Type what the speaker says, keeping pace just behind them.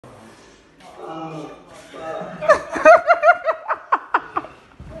Hello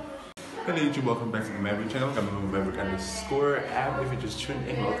YouTube, welcome back to the Maverick channel. I'm Maverick_, and if you just tuned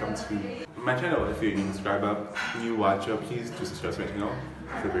in, welcome to my channel. If you're a new subscriber, new watcher, please do subscribe to my channel.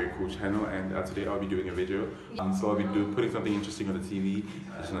 It's a very cool channel, and today I'll be doing a video. So I'll be putting something interesting on the TV.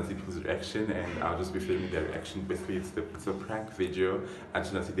 I just want to see people's reaction, and I'll just be filming their reaction. Basically, it's a prank video. I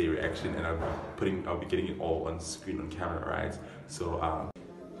just want to see their reaction, and I'll be getting it all on screen on camera, right? So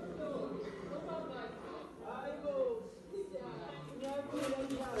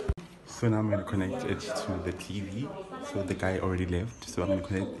So now I'm going to connect it to the TV. So the guy already left, so I'm going to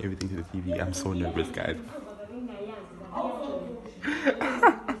connect everything to the TV. I'm so nervous, guys.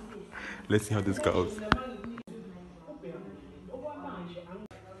 Let's see how this goes.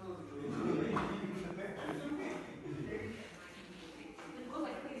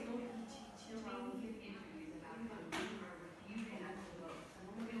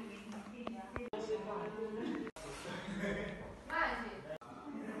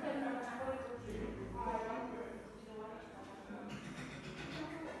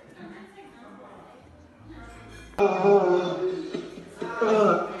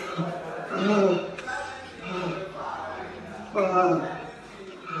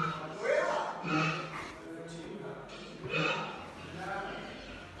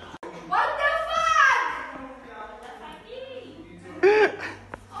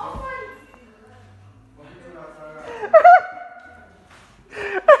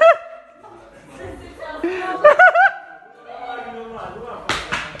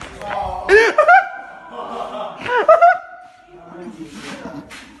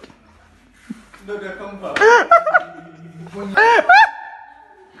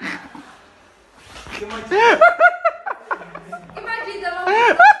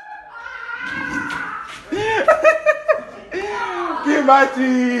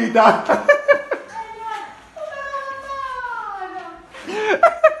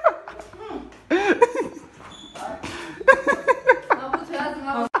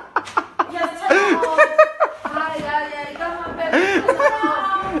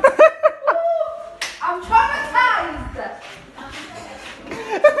 I'm traumatized.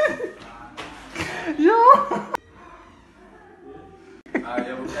 Yo.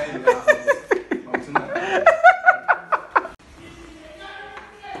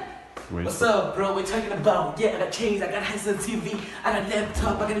 What's up, bro? We're talking about, I got chains, I got Hudson TV, I got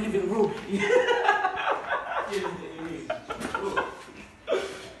laptop, I got a living room.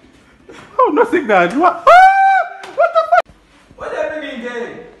 Oh, nothing that. What? What the fuck? What's happening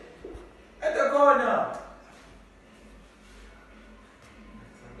there? At the corner.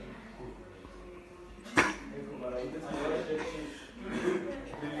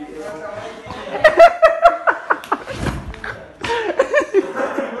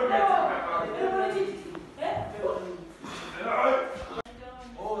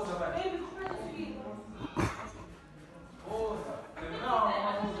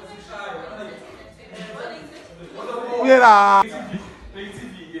 Yeah.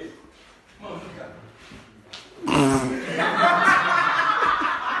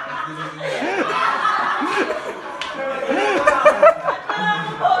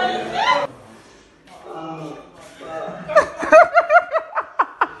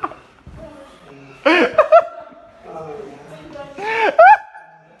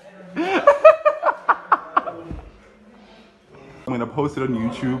 I'm gonna post it on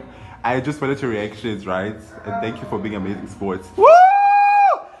YouTube. I just wanted your reactions, right? And thank you for being amazing sports. Woo!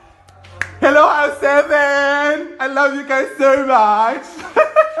 Hello, House 7! I love you guys so much.